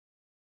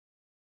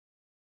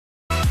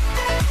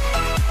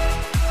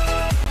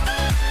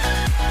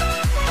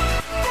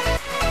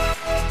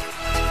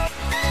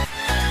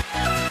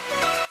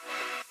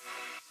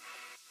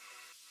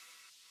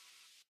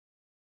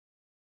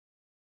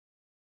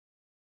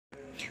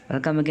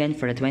Welcome again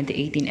for the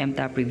 2018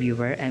 MTAP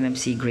Reviewer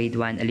MMC Grade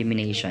 1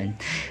 Elimination.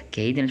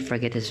 Okay, don't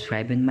forget to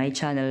subscribe on my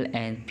channel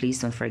and please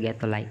don't forget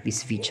to like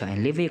this video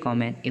and leave a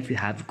comment if you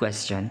have a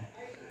question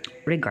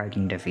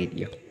regarding the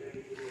video.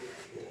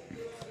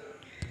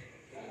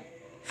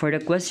 For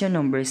the question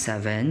number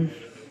 7,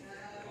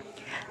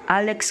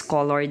 Alex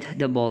colored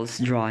the balls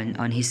drawn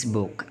on his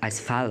book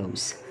as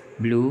follows: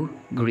 blue,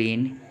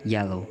 green,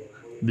 yellow,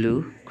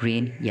 blue,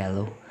 green,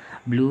 yellow,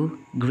 blue,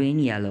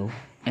 green, yellow,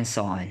 and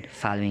so on,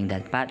 following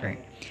that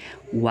pattern.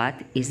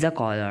 What is the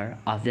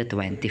color of the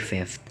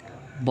 25th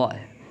ball?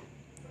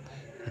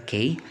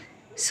 Okay,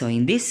 so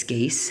in this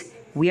case,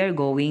 we are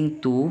going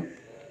to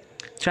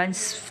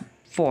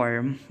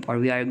transform, or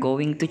we are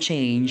going to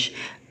change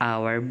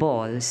our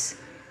balls,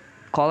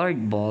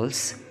 colored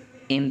balls,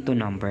 into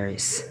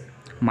numbers.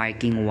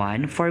 Marking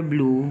 1 for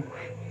blue,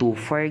 2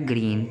 for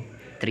green,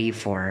 3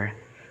 for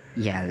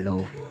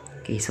yellow.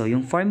 Okay, so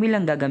yung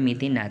formulang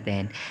gagamitin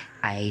natin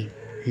ay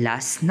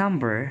last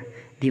number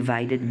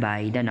divided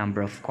by the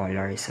number of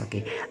colors.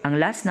 Okay, ang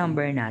last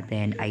number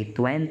natin ay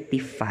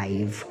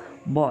 25th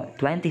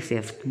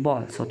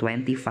ball. So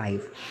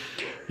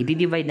 25.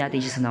 I-divide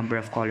natin siya sa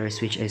number of colors,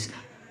 which is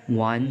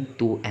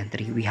 1, 2, and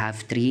 3. We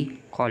have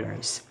 3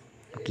 colors.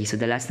 Okay, so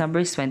the last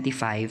number is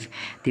 25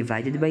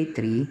 divided by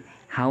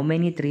 3. How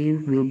many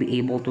 3 will be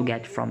able to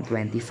get from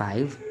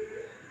 25?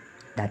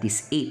 That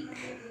is 8.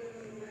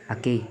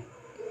 Okay.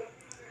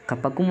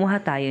 Kapag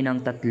kumuha tayo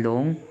ng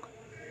tatlong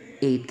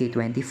 8 kay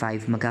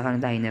 25, magkakaroon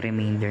tayo ng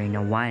remainder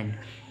na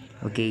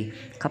 1. Okay.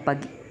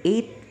 Kapag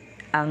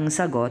 8 ang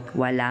sagot,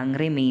 walang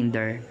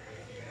remainder.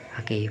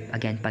 Okay.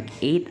 Again, pag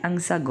 8 ang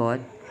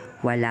sagot,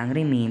 walang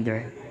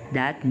remainder,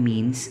 that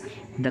means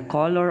the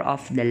color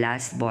of the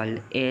last ball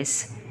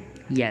is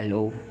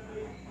yellow.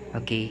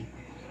 Okay.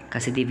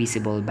 Kasi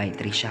divisible by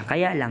 3 siya.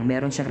 Kaya lang,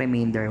 meron siyang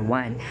remainder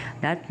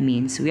 1. That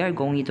means, we are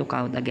going to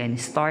count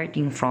again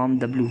starting from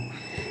the blue.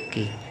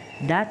 Okay.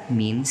 That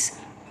means,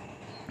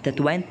 the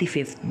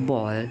 25th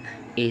ball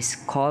is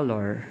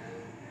color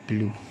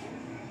blue.